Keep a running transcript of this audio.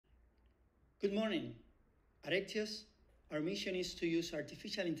Good morning. At ECTIOS, our mission is to use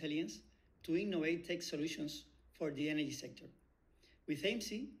artificial intelligence to innovate tech solutions for the energy sector. With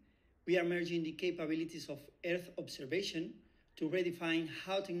Aimpsi, we are merging the capabilities of Earth observation to redefine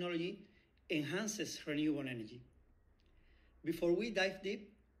how technology enhances renewable energy. Before we dive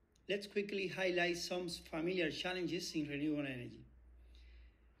deep, let's quickly highlight some familiar challenges in renewable energy.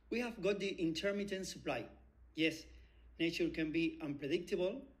 We have got the intermittent supply. Yes, nature can be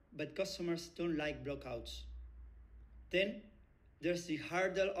unpredictable, but customers don't like blackouts. Then there's the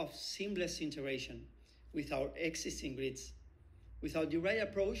hurdle of seamless integration with our existing grids. Without the right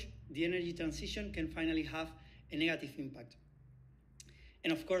approach, the energy transition can finally have a negative impact.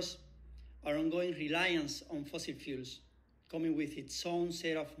 And of course, our ongoing reliance on fossil fuels, coming with its own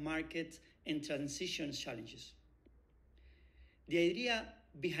set of market and transition challenges. The idea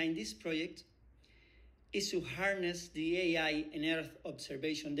behind this project is to harness the AI and Earth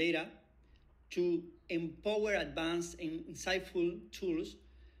observation data to empower advanced and insightful tools,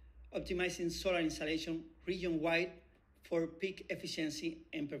 optimizing solar installation region-wide for peak efficiency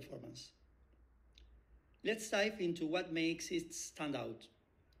and performance. Let's dive into what makes it stand out.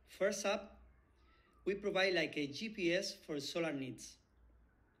 First up, we provide like a GPS for solar needs.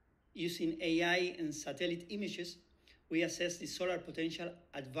 Using AI and satellite images, we assess the solar potential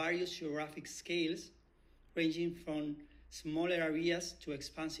at various geographic scales, ranging from smaller areas to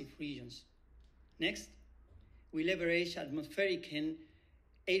expansive regions. Next, we leverage atmospheric and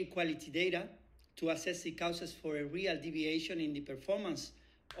air quality data to assess the causes for a real deviation in the performance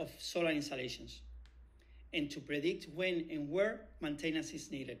of solar installations, and to predict when and where maintenance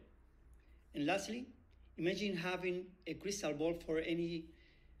is needed. And lastly, imagine having a crystal ball for energy.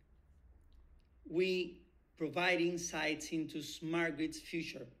 We provide insights into smart grids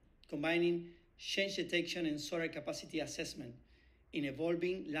future, combining change detection and solar capacity assessment in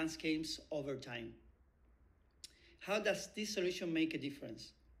evolving landscapes over time. How does this solution make a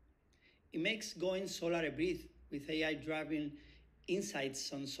difference? It makes going solar a breeze with AI-driven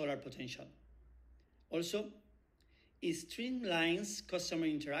insights on solar potential. Also, it streamlines customer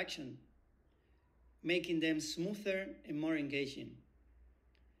interaction, making them smoother and more engaging.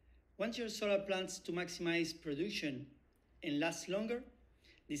 Want your solar plants to maximize production and last longer?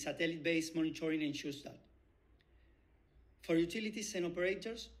 The satellite-based monitoring ensures that. For utilities and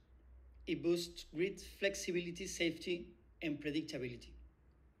operators, it boosts grid flexibility, safety, and predictability.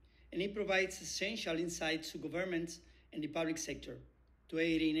 And it provides essential insights to governments and the public sector to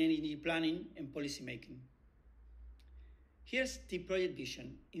aid in energy planning and policy making. Here's the project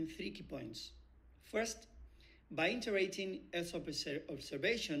vision in 3 key points. First, by integrating Earth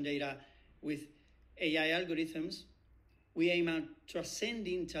observation data with AI algorithms, we aim at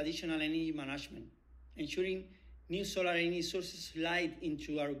transcending traditional energy management, ensuring new solar energy sources slide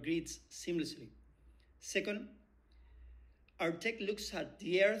into our grids seamlessly. Second, our tech looks at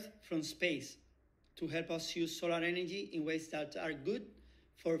the Earth from space to help us use solar energy in ways that are good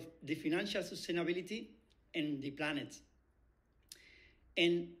for the financial sustainability and the planet.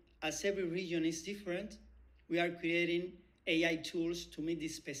 And as every region is different, we are creating AI tools to meet the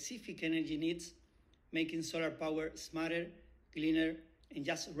specific energy needs, making solar power smarter, cleaner, and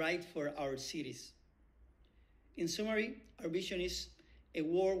just right for our cities. In summary, our vision is a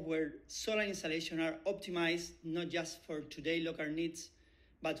world where solar installations are optimized not just for today's local needs,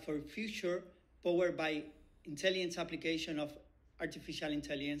 but for future powered by intelligent application of artificial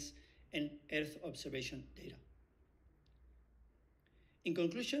intelligence and Earth observation data. In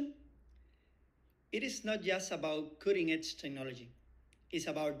conclusion, it is not just about cutting-edge technology. It's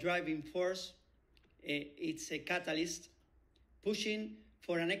about driving force. It's a catalyst pushing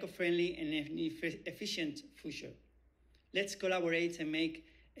for an eco-friendly and efficient future. Let's collaborate and make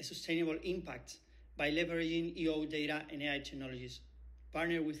a sustainable impact by leveraging EO data and AI technologies.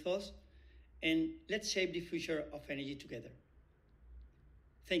 Partner with us, and let's shape the future of energy together.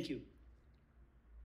 Thank you.